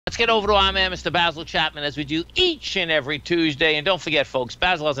Let's get over to our man, Mr. Basil Chapman, as we do each and every Tuesday. And don't forget, folks,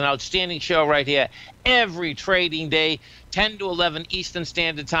 Basil has an outstanding show right here every trading day, 10 to 11 Eastern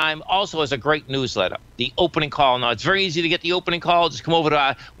Standard Time. Also has a great newsletter, the opening call. Now, it's very easy to get the opening call. Just come over to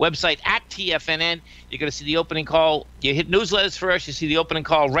our website at TFNN. You're going to see the opening call. You hit newsletters first. You see the opening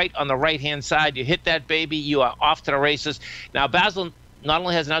call right on the right-hand side. You hit that baby. You are off to the races. Now, Basil not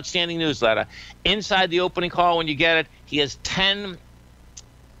only has an outstanding newsletter, inside the opening call when you get it, he has 10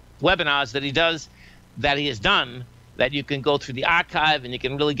 webinars that he has done that you can go through the archive and you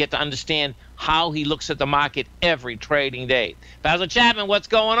can really get to understand how he looks at the market every trading day. Basil Chapman, what's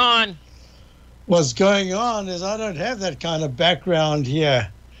going on? What's going on is I don't have that kind of background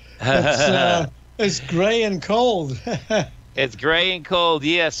here. It's gray and cold. It's gray and cold,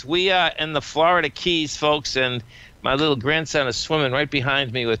 yes. We are in the Florida Keys, folks, and my little grandson is swimming right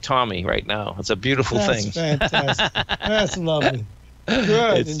behind me with Tommy right now. It's a beautiful thing. That's fantastic. That's lovely.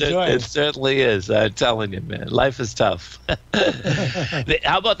 Good, enjoy it. It certainly is. I'm telling you, man. Life is tough.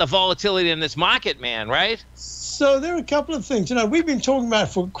 How about the volatility in this market, man, right? So there are a couple of things. We've been talking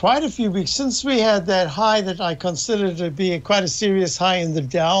about for quite a few weeks since we had that high that I consider to be quite a serious high in the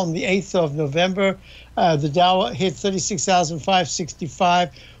Dow on the 8th of November. The Dow hit 36,565.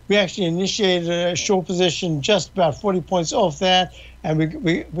 We actually initiated a short position just about 40 points off that, and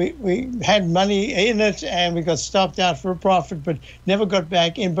we had money in it, and we got stopped out for a profit, but never got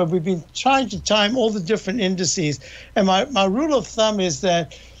back in. But we've been trying to time all the different indices, and my rule of thumb is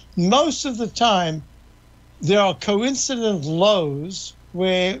that most of the time there are coincident lows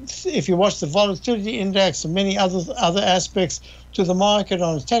where, if you watch the volatility index and many other aspects to the market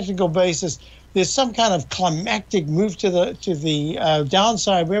on a technical basis, there's some kind of climactic move to the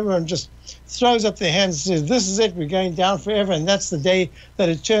downside where everyone just throws up their hands and says, this is it, we're going down forever. And that's the day that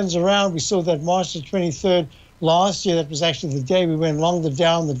it turns around. We saw that March the 23rd last year. That was actually the day we went long the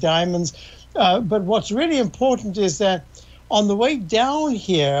Dow and the diamonds. But what's really important is that on the way down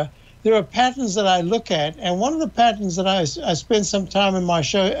here, there are patterns that I look at. And one of the patterns that I spend some time in my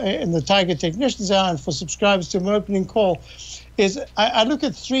show, in the Tiger Technicians Hour, and for subscribers to my opening call, is I look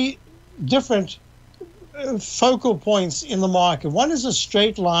at three different focal points in the market. One is a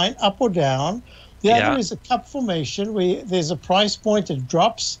straight line up or down. The other is a cup formation where there's a price point that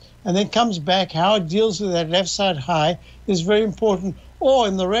drops and then comes back. How it deals with that left side high is very important. Or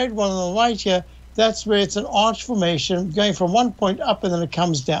in the red one on the right here, that's where it's an arch formation going from one point up and then it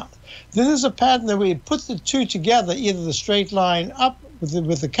comes down. Then there's a pattern that we put the two together, either the straight line up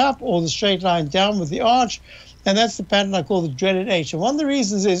with the cup or the straight line down with the arch. And that's the pattern I call the dreaded H. And one of the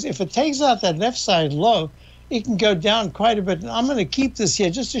reasons is if it takes out that left side low, it can go down quite a bit. And I'm going to keep this here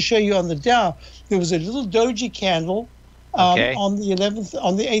just to show you on the Dow. There was a little doji candle on the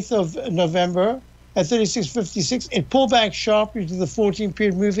 8th of November at 36.56. It pulled back sharply to the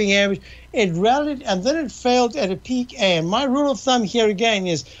 14-period moving average. It rallied, and then it failed at a peak A. And my rule of thumb here again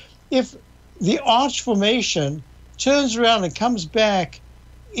is if the arch formation turns around and comes back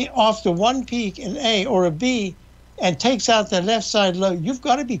after one peak, an A or a B, and takes out that left side low, you've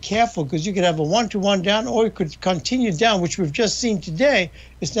got to be careful because you could have a 1-to-1 down, or it could continue down, which we've just seen today.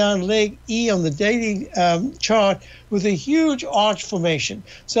 It's down leg E on the daily chart with a huge arch formation.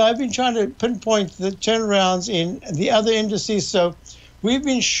 So I've been trying to pinpoint the turnarounds in the other indices. So we've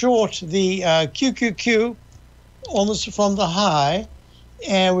been short the QQQ almost from the high,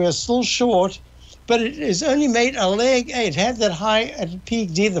 and we're still short. But it has only made a leg A. It had that high at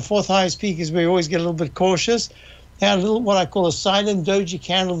peak D. The fourth highest peak is where we always get a little bit cautious. It had a little what I call a silent doji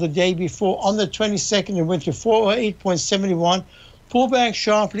candle the day before. On the 22nd, it went to 408.71, pulled back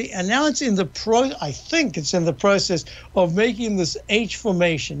sharply, and now it's in the I think it's in the process of making this H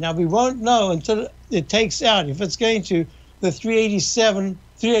formation. Now, we won't know until it takes out if it's going to the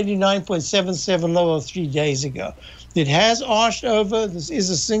 389.77 low of 3 days ago. It has arched over. This is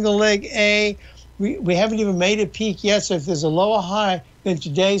a single leg A. We haven't even made a peak yet, so if there's a lower high than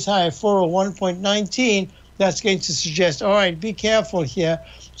today's high of 401.19, that's going to suggest, all right, be careful here.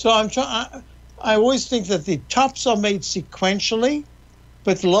 So I always think that the tops are made sequentially,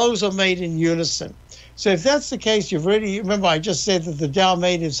 but lows are made in unison. So if that's the case, you've already, remember I just said that the Dow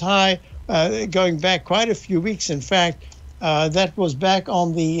made its high going back quite a few weeks. In fact, that was back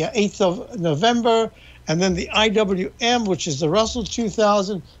on the 8th of November. And then the IWM, which is the Russell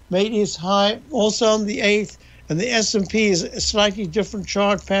 2000, made its high also on the 8th. And the S&P is a slightly different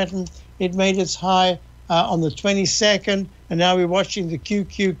chart pattern. It made its high on the 22nd. And now we're watching the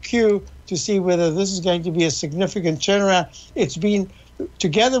QQQ to see whether this is going to be a significant turnaround. It's been,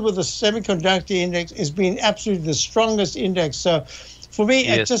 together with the semiconductor index, it's been absolutely the strongest index. So for me,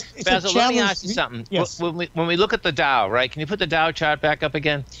 Yes. it's Basil, a let challenge. me ask you something. Yes. When we look at the Dow, right? Can you put the Dow chart back up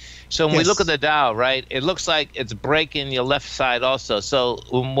again? So when we Yes. look at the Dow, right, it looks like it's breaking your left side also. So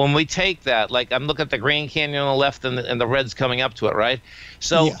when we take that, like I'm looking at the green candle on the left and the red's coming up to it, right?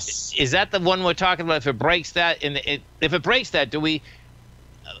 So Yes. is that the one we're talking about? If it breaks that, if it breaks that, do we,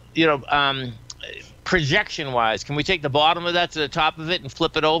 projection-wise, can we take the bottom of that to the top of it and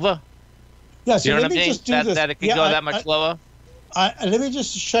flip it over? Yeah, so You know let what I me mean? just do this. That it can go that much lower? Let me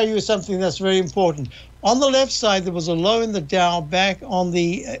just show you something that's very important. On the left side, there was a low in the Dow back on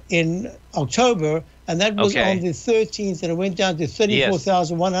in October, and that was on the 13th, and it went down to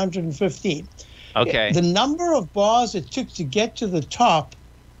 34,115. Okay. The number of bars it took to get to the top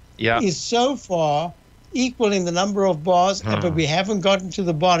is so far equaling the number of bars, but we haven't gotten to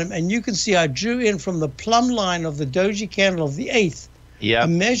the bottom. And you can see I drew in from the plumb line of the doji candle of the 8th, a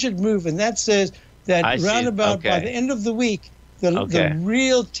measured move, and that says that roundabout by the end of the week, the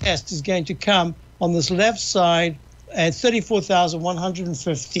real test is going to come on this left side at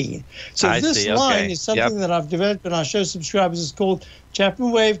 34,115. So this line is something that I've developed and I show subscribers. It's called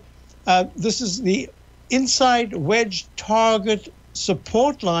Chapman Wave. This is the inside wedge target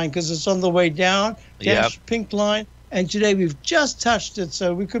support line because it's on the way down, pink line. And today we've just touched it,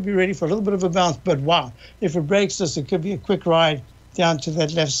 so we could be ready for a little bit of a bounce. But wow, if it breaks this, it could be a quick ride down to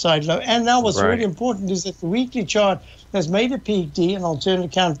that left side low. And now what's really important is that the weekly chart has made a peak D, an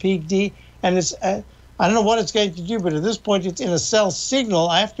alternate count peak D, and it's I don't know what it's going to do, but at this point it's in a sell signal.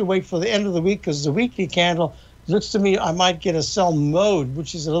 I have to wait for the end of the week because the weekly candle looks to me I might get a sell mode,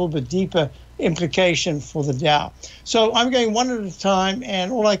 which is a little bit deeper implication for the Dow. So I'm going one at a time,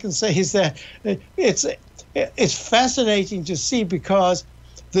 and all I can say is that it's fascinating to see because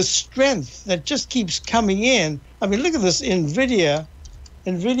the strength that just keeps coming in. I mean, look at this. NVIDIA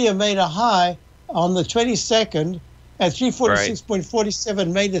made a high on the 22nd at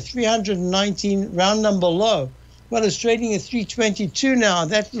 346.47, made a 319 round number low. Well, it's trading at 322 now.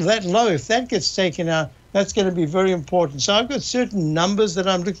 That low, if that gets taken out, that's going to be very important. So I've got certain numbers that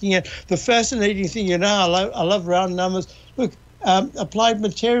I'm looking at. The fascinating thing, I love round numbers. Look, Applied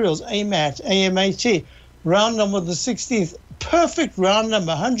Materials, AMAT, round number the 16th, perfect round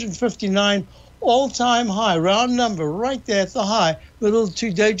number, 159, all-time high, round number right there at the high, little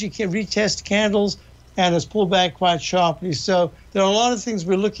two doji retest candles, and it's pulled back quite sharply. So there are a lot of things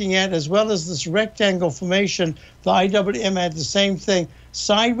we're looking at, as well as this rectangle formation. The IWM had the same thing.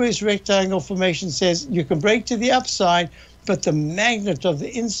 Sideways rectangle formation says you can break to the upside, but the magnet of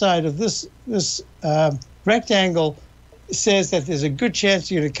the inside of this rectangle says that there's a good chance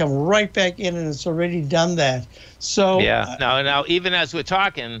you're going to come right back in, and it's already done that. So now even as we're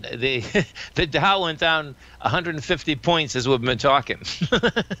talking, the Dow went down 150 points as we've been talking.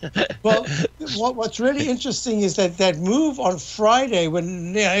 Well, what's really interesting is that move on Friday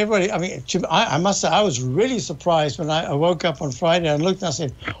when everybody. I mean, I must say I was really surprised when I woke up on Friday and looked and I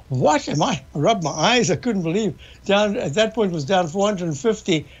said, "What am I?" I rubbed my eyes. I couldn't believe. Down at that point was down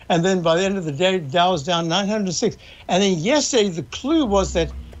 450, and then by the end of the day, Dow was down 906. And then yesterday, the clue was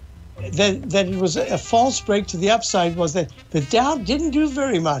that it was a false break to the upside, was that the Dow didn't do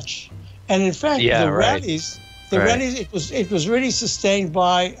very much, and in fact rallies it was really sustained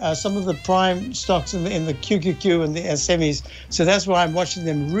by some of the prime stocks in the QQQ and the SMEs. So that's why I'm watching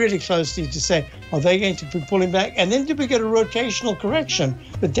them really closely to say, are they going to be pulling back? And then do we get a rotational correction?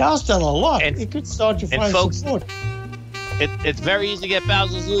 The Dow's done a lot. It could start to find support. It's very easy to get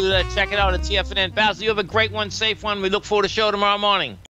Basil's. Check it out at TFNN. Basil, you have a great one, safe one. We look forward to the show tomorrow morning.